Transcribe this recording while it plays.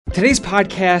Today's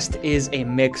podcast is a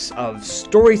mix of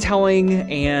storytelling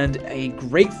and a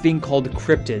great thing called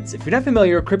cryptids. If you're not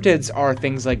familiar, cryptids are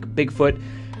things like Bigfoot,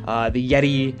 the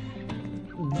Yeti,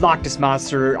 Loch Ness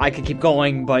Monster. I could keep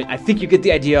going, but I think you get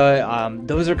the idea.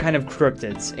 Those are kind of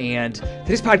cryptids, and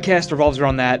today's podcast revolves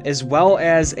around that, as well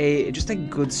as just a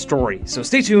good story. So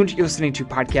stay tuned. You're listening to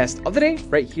Podcast of the Day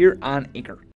right here on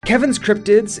Anchor. Kevin's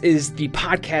Cryptids is the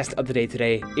podcast of the day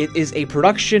today. It is a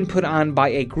production put on by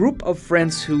a group of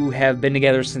friends who have been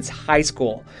together since high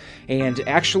school. And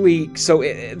actually,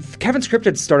 Kevin's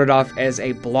Cryptids started off as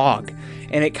a blog,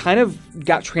 and it kind of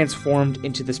got transformed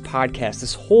into this podcast,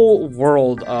 this whole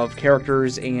world of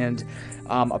characters and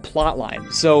a plot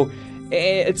line. So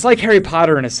it's like Harry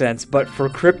Potter in a sense, but for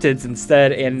cryptids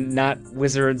instead, and not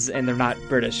wizards, and they're not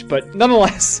British. But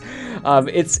nonetheless,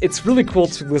 it's really cool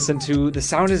to listen to. The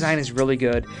sound design is really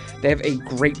good. They have a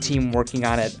great team working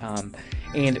on it,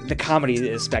 and the comedy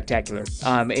is spectacular.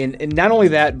 And not only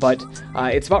that, but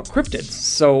it's about cryptids.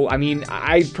 So, I mean,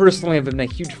 I personally have been a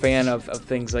huge fan of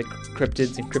things like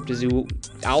cryptids and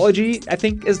cryptozoology, I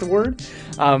think is the word.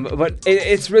 But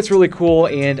it's really cool,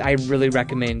 and I really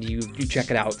recommend you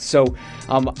check it out. So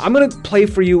I'm going to play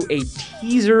for you a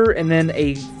teaser and then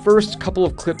a first couple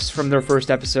of clips from their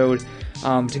first episode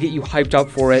to get you hyped up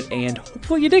for it, and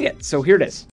hopefully you dig it. So here it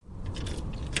is.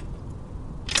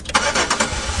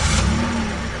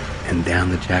 And down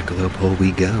the jackalope hole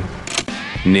we go.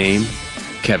 Name,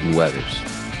 Kevin Weathers.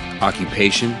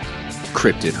 Occupation,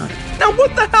 cryptid hunter. Now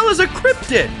what the hell is a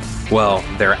cryptid? Well,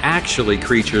 they're actually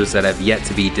creatures that have yet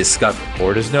to be discovered.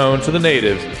 Or it is known to the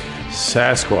natives,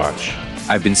 Sasquatch.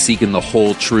 I've been seeking the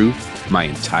whole truth my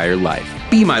entire life.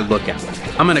 Be my lookout.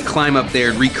 I'm gonna climb up there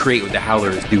and recreate what the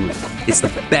howler is doing. It's the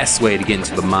best way to get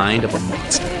into the mind of a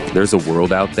monster. There's a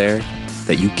world out there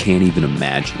that you can't even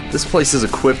imagine. This place is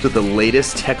equipped with the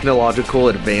latest technological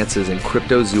advances in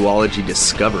cryptozoology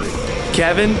discovery.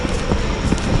 Kevin,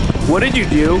 what did you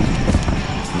do?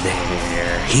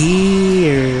 They're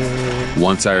here.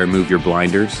 Once I remove your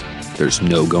blinders, there's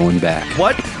no going back.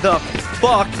 What the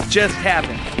fuck just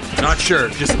happened? Not sure,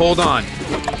 just hold on.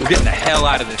 We're getting the hell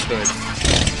out of this hood.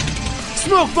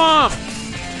 Smoke bomb!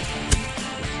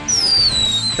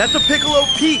 That's a Piccolo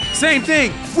Pete. Same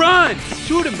thing, run!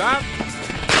 Shoot him, Bob!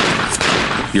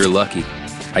 You're lucky.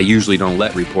 I usually don't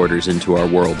let reporters into our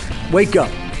world. Wake up.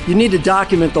 You need to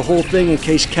document the whole thing in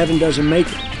case Kevin doesn't make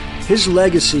it. His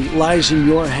legacy lies in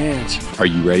your hands. Are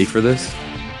you ready for this?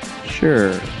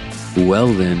 Sure. Well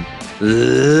then,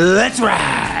 let's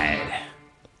ride!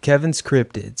 Kevin's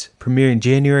Cryptids, premiering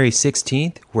January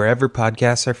 16th, wherever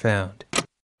podcasts are found.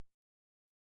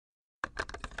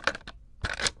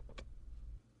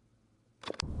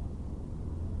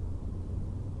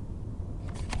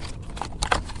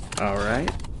 All right.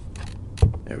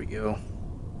 There we go.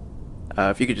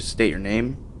 If you could just state your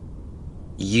name.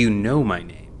 You know my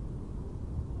name.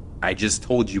 I just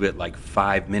told you it like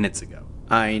 5 minutes ago.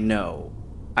 I know.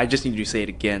 I just need you to say it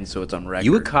again so it's on record.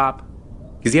 You a cop?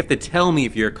 Because you have to tell me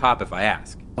if you're a cop if I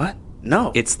ask. What?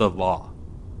 No. It's the law.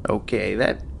 Okay,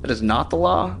 that is not the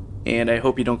law, and I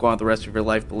hope you don't go on the rest of your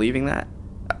life believing that.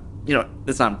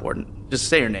 That's not important. Just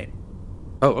say your name.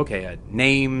 Oh, okay.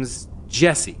 Name's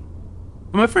Jesse.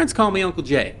 My friends call me Uncle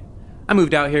Jay. I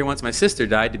moved out here once my sister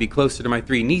died to be closer to my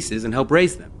 3 nieces and help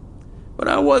raise them. But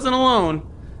I wasn't alone.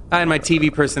 I had my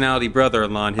TV personality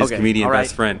brother-in-law and his comedian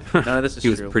best friend. None of this is He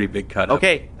was true. a pretty big cut-up.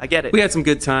 Okay, I get it. We had some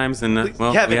good times and,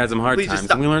 Kevin, we had some hard please just times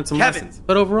stop. and we learned some Kevin. lessons.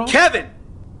 But overall... Kevin!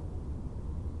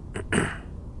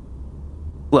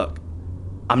 Look,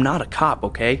 I'm not a cop,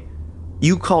 okay?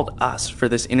 You called us for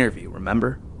this interview,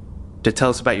 remember? To tell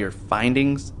us about your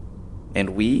findings, and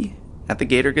we, at the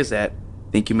Gator Gazette,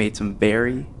 think you made some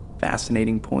very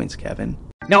fascinating points, Kevin.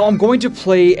 Now, I'm going to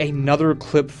play another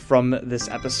clip from this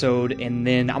episode, and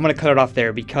then I'm going to cut it off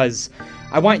there because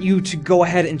I want you to go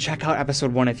ahead and check out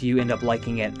episode 1 if you end up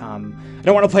liking it. I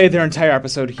don't want to play their entire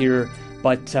episode here,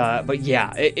 but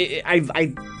yeah,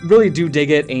 I really do dig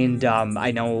it, and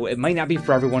I know it might not be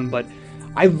for everyone, but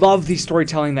I love the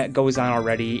storytelling that goes on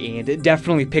already, and it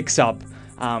definitely picks up.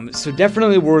 So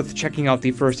definitely worth checking out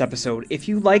the first episode if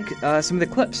you like some of the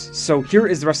clips. So here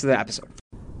is the rest of the episode.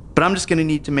 But I'm just going to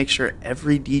need to make sure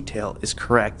every detail is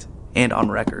correct and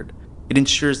on record. It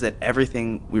ensures that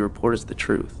everything we report is the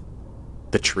truth.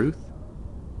 The truth?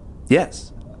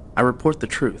 Yes, I report the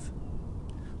truth.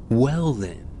 Well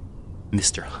then,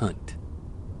 Mr. Hunt,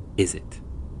 is it?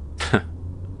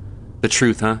 The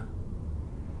truth, huh?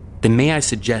 Then may I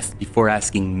suggest, before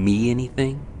asking me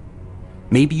anything,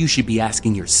 maybe you should be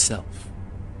asking yourself,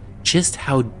 just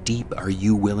how deep are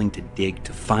you willing to dig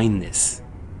to find this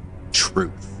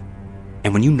truth?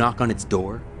 And when you knock on its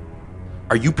door,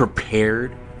 Are you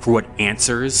prepared for what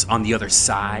answers on the other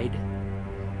side?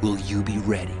 Will you be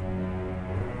ready?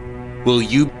 Will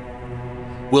you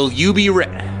be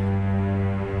ready?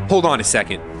 Hold on a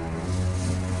second.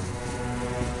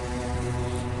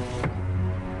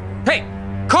 Hey,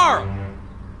 Carl!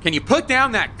 Can you put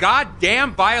down that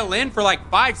goddamn violin for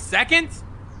like 5 seconds?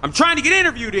 I'm trying to get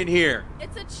interviewed in here.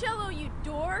 It's a cello, you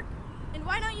dork. And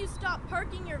why don't you stop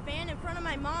parking your van in front of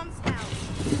my mom's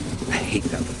house? I hate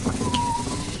that fucking kid.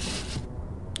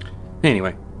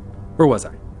 Anyway, where was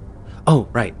I? Oh,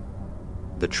 right.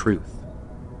 The truth.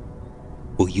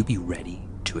 Will you be ready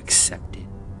to accept it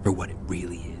for what it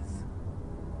really is?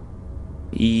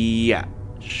 Yeah,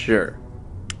 sure.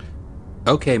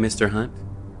 Okay, Mr. Hunt.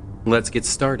 Let's get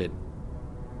started.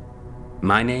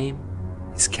 My name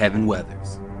is Kevin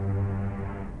Weathers,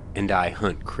 and I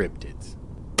hunt cryptids.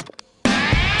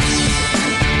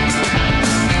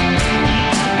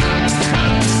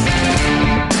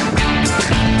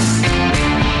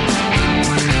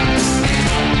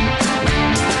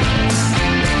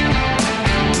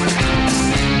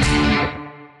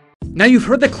 Now you've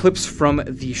heard the clips from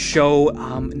the show.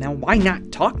 Now why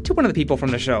not talk to one of the people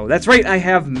from the show? That's right, I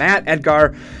have Matt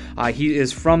Edgar. He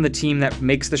is from the team that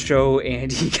makes the show,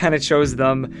 and he kind of chose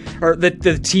them, or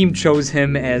the team chose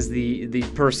him as the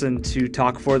person to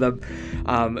talk for them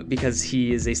because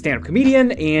he is a stand-up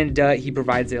comedian and he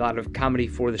provides a lot of comedy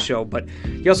for the show. But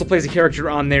he also plays a character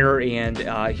on there, and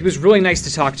he was really nice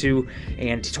to talk to,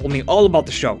 and he told me all about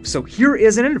the show. So here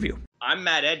is an interview. I'm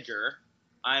Matt Edgar.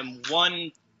 I'm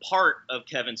one part of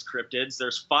Kevin's Cryptids.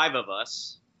 There's 5 of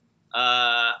us.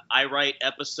 I write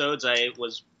episodes. I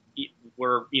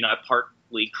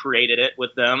partly created it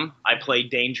with them. I play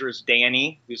Dangerous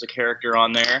Danny, who's a character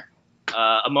on there,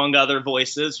 among other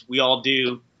voices. We all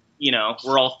do,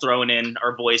 we're all throwing in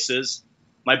our voices.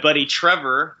 My buddy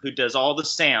Trevor, who does all the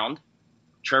sound,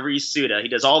 Trevor Yasuda, he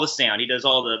does all the sound. He does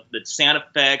all the sound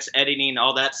effects, editing,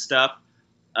 all that stuff.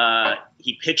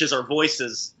 He pitches our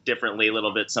voices differently a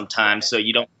little bit sometimes, so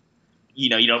you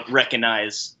don't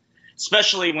recognize,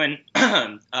 especially when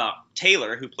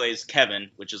Taylor, who plays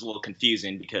Kevin, which is a little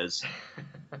confusing because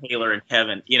Taylor and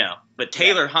Kevin, but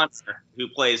Taylor Hunter, who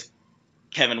plays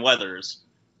Kevin Weathers,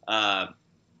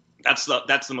 that's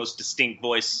the most distinct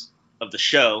voice of the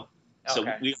show. So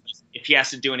if he has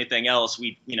to do anything else,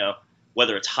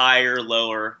 whether it's higher,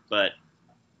 lower, but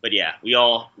yeah,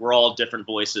 we're all different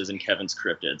voices in Kevin's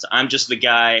Cryptids. I'm just the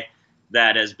guy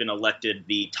that has been elected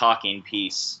the talking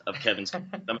piece of Kevin's.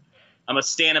 I'm a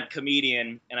stand-up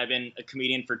comedian, and I've been a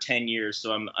comedian for 10 years,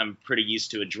 so I'm pretty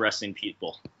used to addressing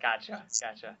people. Gotcha.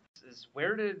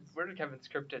 Where did Kevin's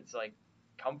Cryptids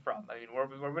come from? I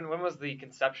mean, when was the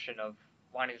conception of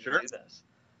wanting to do this?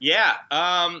 Yeah.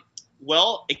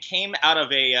 Well, it came out of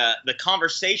the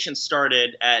conversation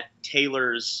started at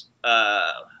Taylor's.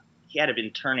 He had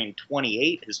been turning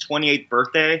 28, his 28th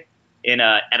birthday, at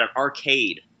an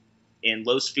arcade in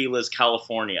Los Feliz,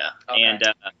 California, and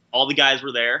all the guys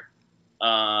were there.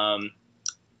 By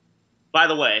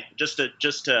the way, just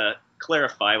to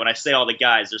clarify, when I say all the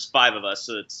guys, there's 5 of us.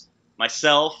 So it's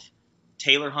myself,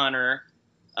 Taylor Hunter,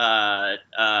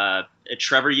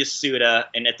 Trevor Yasuda,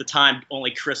 and at the time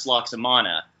only Chris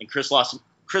Loxamana. And Chris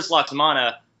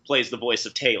Loxamana plays the voice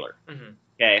of Taylor. Mm-hmm.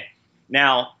 Okay,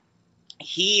 now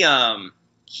he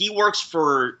works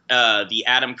for the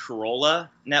Adam Carolla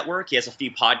network. He has a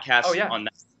few podcasts on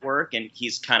that network, and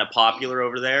he's kind of popular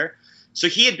over there. So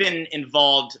he had been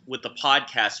involved with the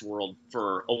podcast world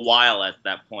for a while at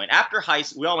that point. After high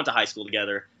school, we all went to high school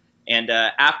together, and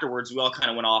afterwards we all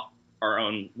kind of went off our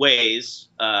own ways.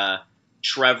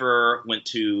 Trevor went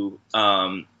to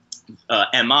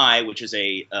MI, which is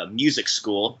a music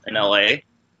school in LA,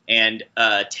 and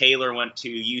Taylor went to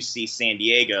UC San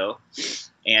Diego,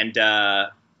 and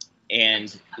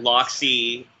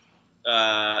Loxy, like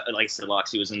I said,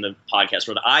 Loxy was in the podcast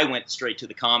world. I went straight to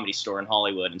the Comedy Store in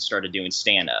Hollywood and started doing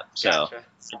stand-up. So gotcha.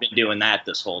 I've been doing that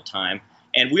this whole time,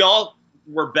 and we all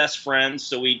were best friends,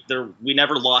 so we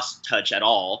never lost touch at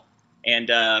all. And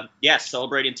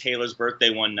celebrating Taylor's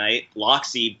birthday one night,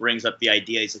 Loxy brings up the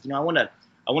idea. He's like, I want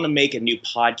to make a new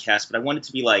podcast, but I want it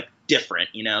to be different,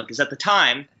 because at the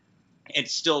time, and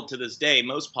still to this day,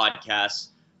 most podcasts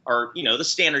are, the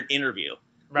standard interview,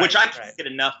 which I can't get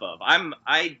enough of.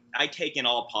 I take in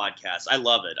all podcasts. I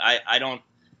love it. I don't.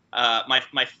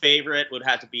 My favorite would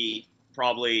have to be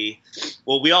probably.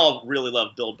 Well, we all really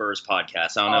love Bill Burr's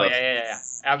podcast. I don't know. Yeah.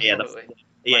 Absolutely.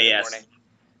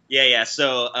 Yeah.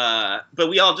 So, but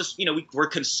we all just, we're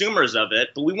consumers of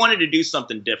it, but we wanted to do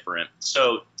something different.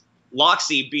 So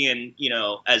Loxy, being,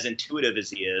 as intuitive as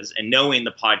he is and knowing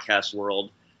the podcast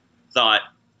world, thought,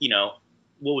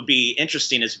 what would be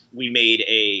interesting is we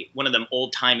made one of them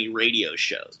old timey radio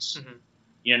shows. Mhm.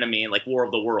 You know what I mean? Like War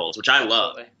of the Worlds, which I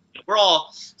love. Absolutely. We're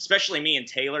all, especially me and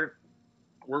Taylor,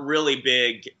 we're really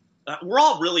big. We're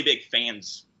all really big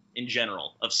fans in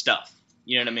general of stuff.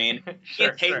 You know what I mean? Me Sure,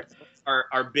 and Taylor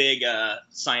are big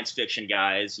science fiction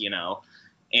guys, you know.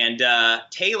 And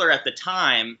Taylor at the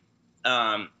time,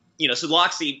 you know, so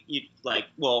Loxy,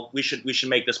 well, we should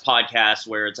make this podcast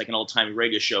where it's like an old timey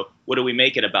radio show. What do we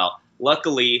make it about?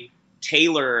 Luckily,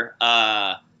 Taylor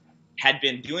had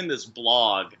been doing this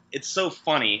blog. It's so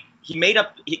funny. He made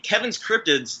up Kevin's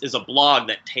Cryptids is a blog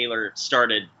that Taylor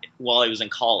started while he was in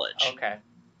college. Okay.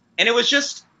 And it was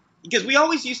just because we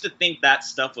always used to think that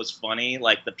stuff was funny,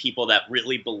 like the people that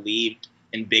really believed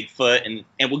in Bigfoot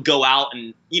and would go out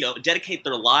and, you know, dedicate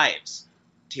their lives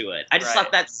to it. I just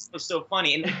thought that was so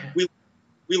funny. And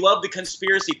we love the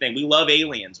conspiracy thing. We love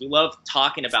aliens. We love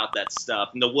talking about that stuff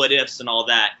and the what ifs and all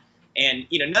that. And,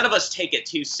 you know, none of us take it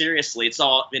too seriously. It's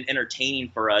all been entertaining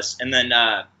for us. And then,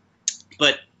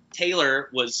 but Taylor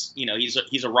was, you know,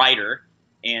 he's a writer.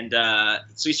 And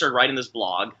so he started writing this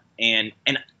blog. And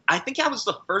I think I was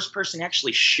the first person he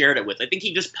actually shared it with. I think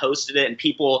he just posted it and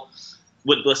people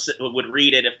would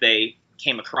read it if they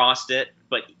came across it.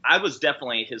 But I was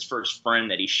definitely his first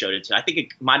friend that he showed it to. I think it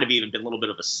might have even been a little bit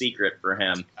of a secret for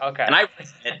him. Okay. And I read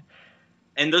it,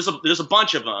 and there's a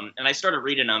bunch of them, and I started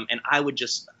reading them, and I would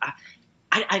just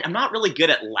I'm not really good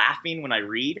at laughing when I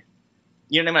read.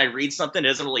 You know, when I read something, it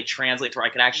doesn't really translate to where I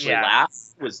could actually laugh.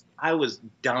 I was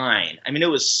dying. I mean, it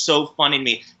was so funny to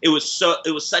me. It was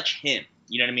such him.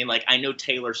 You know what I mean? Like, I know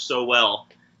Taylor so well,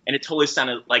 and it totally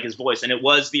sounded like his voice. And it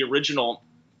was the original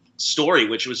story,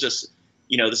 which was just,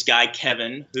 you know, this guy,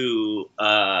 Kevin, who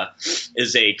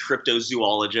is a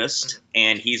cryptozoologist,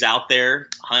 and he's out there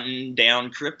hunting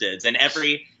down cryptids. And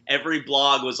every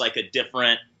blog was like a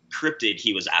different cryptid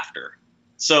he was after.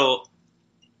 So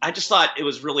I just thought it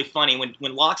was really funny when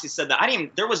Loxy said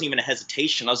that. There wasn't even a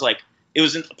hesitation. I was like, it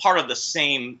was part of the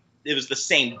same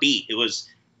beat. It was,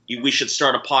 we should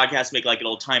start a podcast, make like an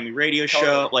old timey radio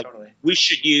show. Like, we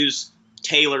should use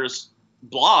Taylor's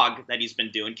blog that he's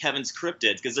been doing, Kevin's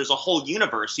Cryptids, because there's a whole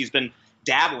universe he's been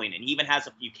dabbling in. He even has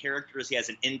a few characters. He has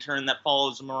an intern that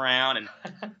follows him around, and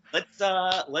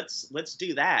let's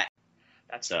do that.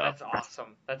 That's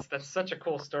awesome. That's such a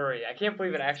cool story. I can't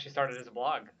believe it actually started as a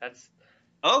blog.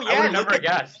 Oh yeah, I would have never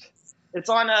guessed. It's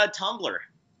on Tumblr.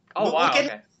 Oh wow.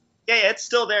 Okay. Yeah, it's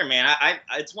still there, man.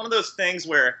 It's one of those things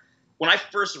where when I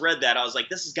first read that, I was like,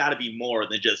 this has got to be more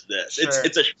than just this. Sure.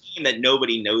 It's a shame that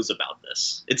nobody knows about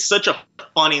this. It's such a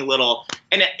funny little,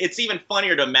 and it's even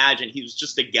funnier to imagine he was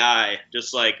just a guy,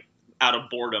 just like out of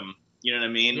boredom. You know what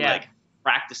I mean? Yeah. Like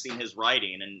practicing his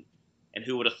writing, and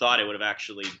who would have thought it would have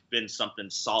actually been something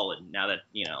solid? Now that,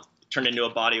 you know, turned into a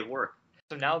body of work.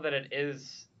 So now that it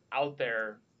is out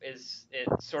there, is it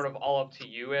sort of all up to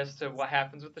you as to what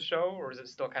happens with the show, or is it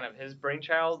still kind of his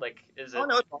brainchild? Like, is it? Oh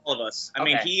no, it's all of us. I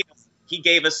mean, he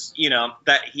gave us, you know,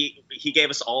 that he gave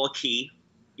us all a key.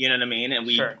 You know what I mean? And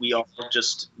we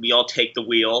all take the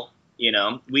wheel. You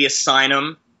know, we assign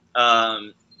them.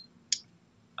 You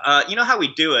know how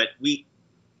we do it? We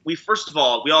first of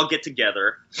all, we all get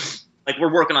together. Like,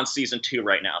 we're working on season 2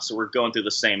 right now, so we're going through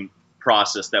the same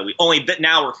process that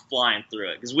now we're flying through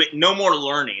it because no more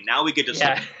learning. Now we get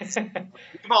to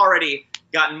we've already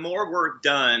gotten more work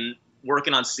done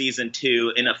working on season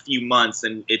 2 in a few months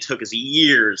than it took us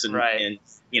years and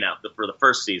you know, for the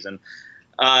first season.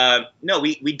 No,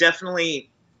 we definitely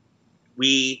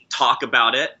talk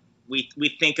about it.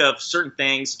 We think of certain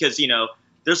things because, you know,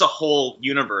 there's a whole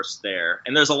universe there,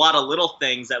 and there's a lot of little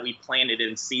things that we planted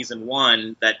in season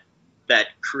 1 that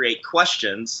create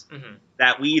questions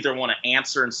that we either want to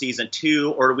answer in season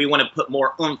 2, or we want to put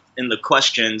more oomph in the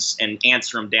questions and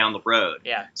answer them down the road.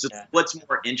 Yeah. So what's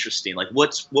more interesting? Like,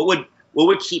 what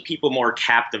would keep people more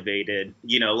captivated?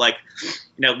 You know, like,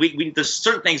 you know, there's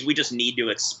certain things we just need to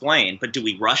explain, but do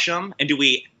we rush them, and do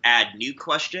we add new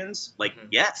questions? Like,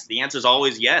 yes, the answer is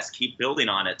always yes. Keep building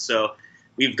on it. So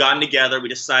we've gotten together. We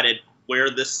decided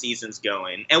where this season's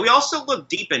going, and we also looked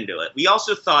deep into it. We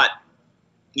also thought,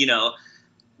 you know,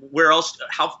 where else,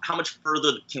 how much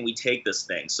further can we take this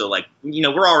thing? So, like, you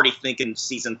know, we're already thinking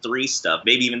season 3 stuff,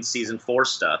 maybe even season 4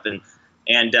 stuff. But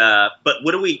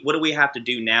what do we have to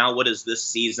do now? What does this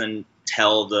season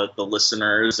tell the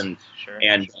listeners, and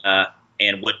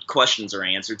what questions are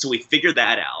answered? So we figured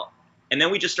that out. And then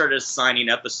we just started assigning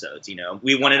episodes. You know,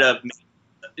 we wanted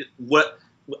to, what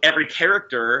every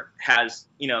character has,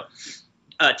 you know,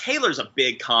 Taylor's a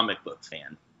big comic book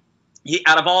fan.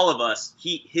 Out of all of us,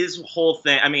 his whole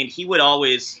thing, I mean, he would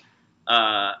always,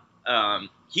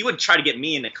 he would try to get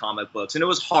me into comic books, and it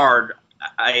was hard.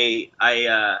 I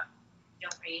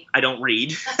don't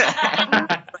read.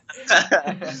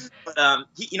 But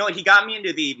you know what? He got me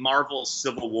into the Marvel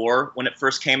Civil War when it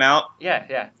first came out.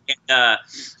 Yeah.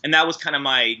 And that was kind of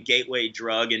my gateway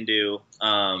drug into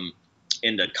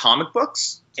comic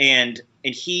books. And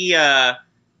he, I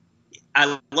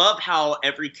love how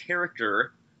every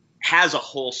character has a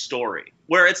whole story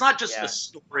where it's not just the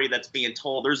story that's being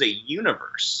told. There's a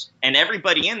universe, and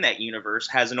everybody in that universe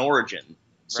has an origin.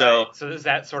 So, so is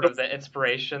that sort of the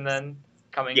inspiration then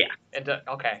coming into?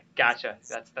 Okay, gotcha.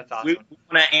 That's awesome. We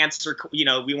want to answer.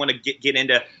 We want to get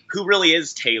into who really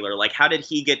is Taylor. Like, how did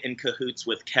he get in cahoots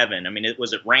with Kevin? I mean,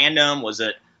 was it random? Was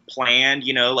it planned?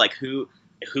 Like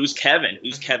who's Kevin?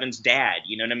 Who's Kevin's dad?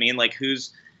 You know what I mean? Like,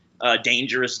 who's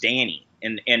Dangerous Danny?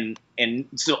 And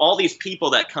so all these people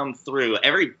that come through,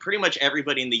 pretty much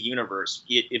everybody in the universe.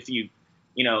 If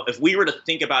we were to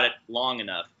think about it long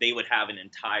enough, they would have an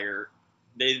entire.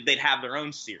 They'd have their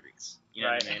own series. You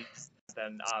know what I mean?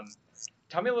 Then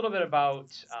tell me a little bit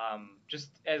about just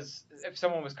as if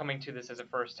someone was coming to this as a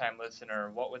first-time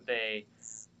listener, what would they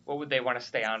want to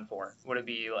stay on for? Would it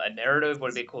be a narrative?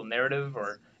 Would it be a cool narrative?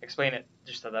 Or explain it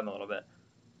just to them a little bit.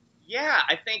 Yeah,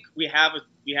 I think we have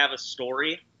a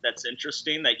story that's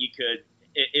interesting that you could,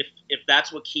 if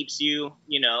that's what keeps you,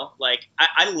 like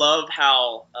I love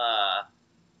how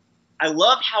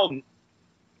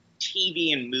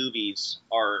TV and movies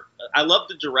are. I love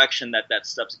the direction that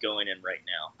stuff's going in right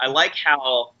now. I like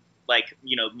how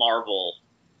Marvel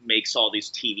makes all these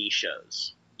TV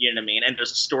shows. You know what I mean? And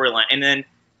there's a storyline, and then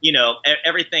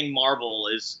everything Marvel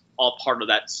is all part of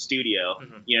that studio.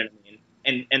 Mm-hmm. You know what I mean?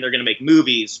 And they're going to make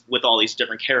movies with all these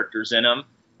different characters in them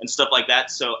and stuff like that.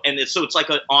 So it's like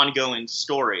an ongoing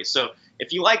story. So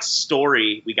if you like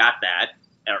story, we got that.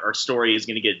 Our story is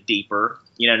going to get deeper,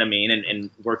 you know what I mean? And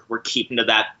we're keeping to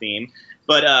that theme.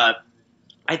 But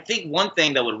I think one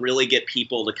thing that would really get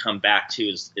people to come back to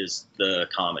is the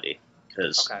comedy,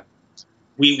 because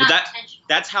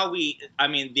that's how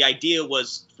the idea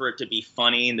was for it to be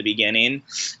funny in the beginning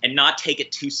and not take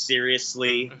it too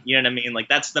seriously. You know what I mean? Like,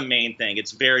 that's the main thing.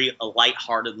 It's a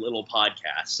lighthearted little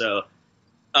podcast. So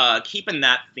keeping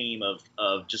that theme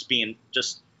of just being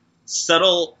just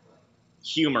subtle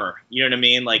humor, you know what I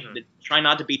mean? Like, try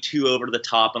not to be too over the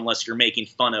top unless you're making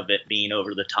fun of it being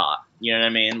over the top. You know what I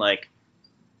mean? Like,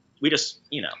 we just,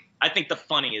 I think the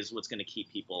funny is what's going to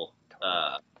keep people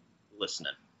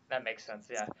listening. That makes sense,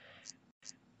 yeah.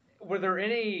 Were there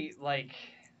any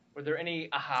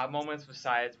aha moments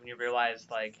besides when you realized,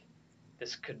 like,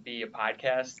 this could be a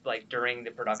podcast, like, during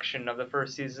the production of the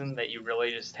first season, that you really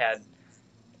just had,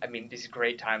 these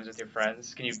great times with your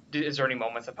friends? Is there any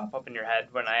moments that pop up in your head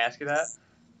when I ask you that?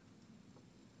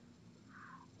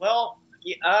 Well,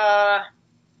 I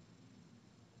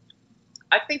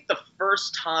think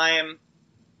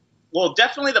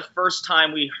definitely the first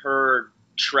time we heard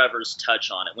Trevor's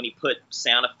touch on it, when he put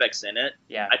sound effects in it,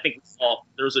 I think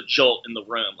there was a jolt in the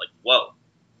room, like, whoa.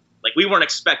 Like, we weren't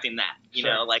expecting that, you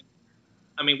know? Like,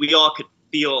 we all could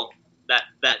feel that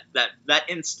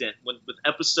instant with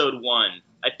episode 1.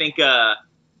 I think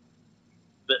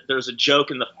there's a joke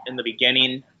in the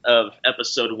beginning of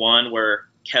episode 1 where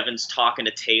Kevin's talking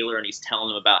to Taylor and he's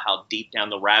telling him about how deep down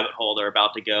the rabbit hole they're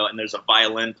about to go, and there's a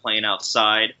violin playing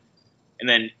outside, and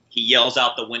then he yells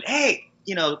out the window, "Hey,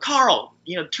 Carl,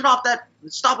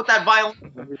 stop with that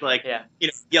violin." And he's like,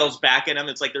 yells back at him.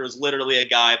 It's like there was literally a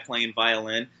guy playing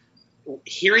violin.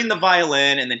 Hearing the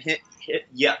violin and then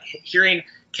hearing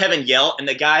Kevin yell, and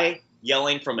the guy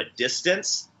yelling from a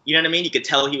distance, you know what I mean? You could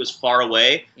tell he was far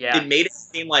away. Yeah. It made it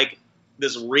seem like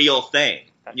this real thing.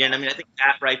 You know what I mean? I think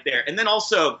that right there. And then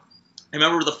also, I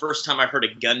remember the first time I heard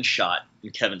a gunshot in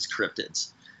Kevin's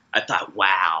Cryptids. I thought,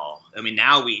 wow.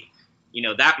 Now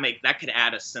that could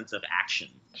add a sense of action.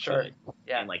 Sure.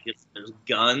 Yeah. And like there's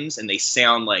guns and they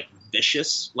sound like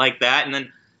vicious like that. And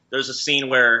then there's a scene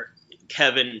where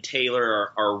Kevin and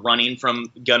Taylor are running from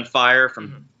gunfire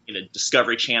from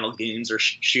Discovery Channel goons are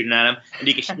shooting at him, and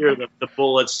you can hear the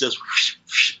bullets just.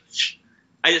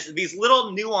 These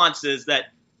little nuances that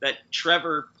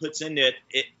Trevor puts into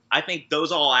it. I think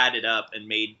those all added up and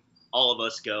made all of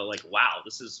us go like, wow,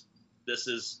 this is.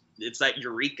 It's that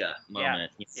eureka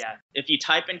moment. Yeah. If you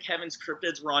type in Kevin's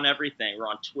Cryptids, we're on everything. We're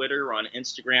on Twitter. We're on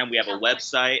Instagram. We have a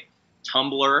website,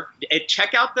 Tumblr.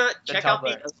 Check out the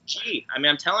OG.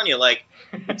 I'm telling you, like,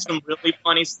 it's some really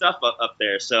funny stuff up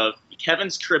there. So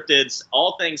Kevin's Cryptids,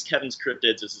 all things Kevin's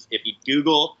Cryptids. If you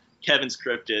Google Kevin's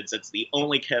Cryptids, it's the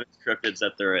only Kevin's Cryptids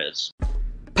that there is.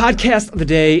 Podcast of the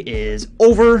day is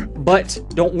over, but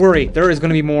don't worry, there is going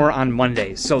to be more on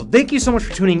Monday. So thank you so much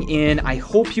for tuning in. I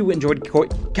hope you enjoyed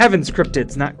Kevin's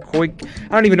Cryptids, not Koi. I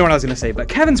don't even know what I was going to say, but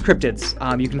Kevin's Cryptids.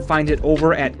 You can find it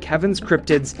over at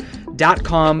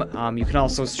kevinscryptids.com. You can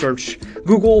also search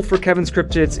Google for Kevin's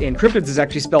Cryptids, and Cryptids is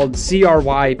actually spelled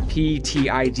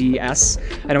Cryptids.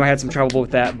 I know I had some trouble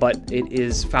with that, but it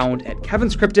is found at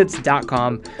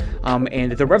kevinscryptids.com.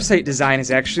 And their website design is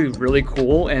actually really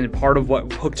cool and part of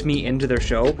what hooked me into their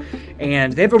show.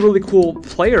 And they have a really cool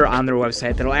player on their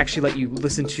website that'll actually let you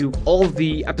listen to all of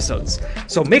the episodes.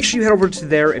 So make sure you head over to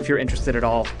there if you're interested at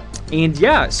all. And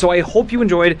yeah, so I hope you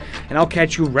enjoyed, and I'll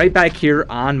catch you right back here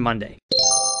on Monday.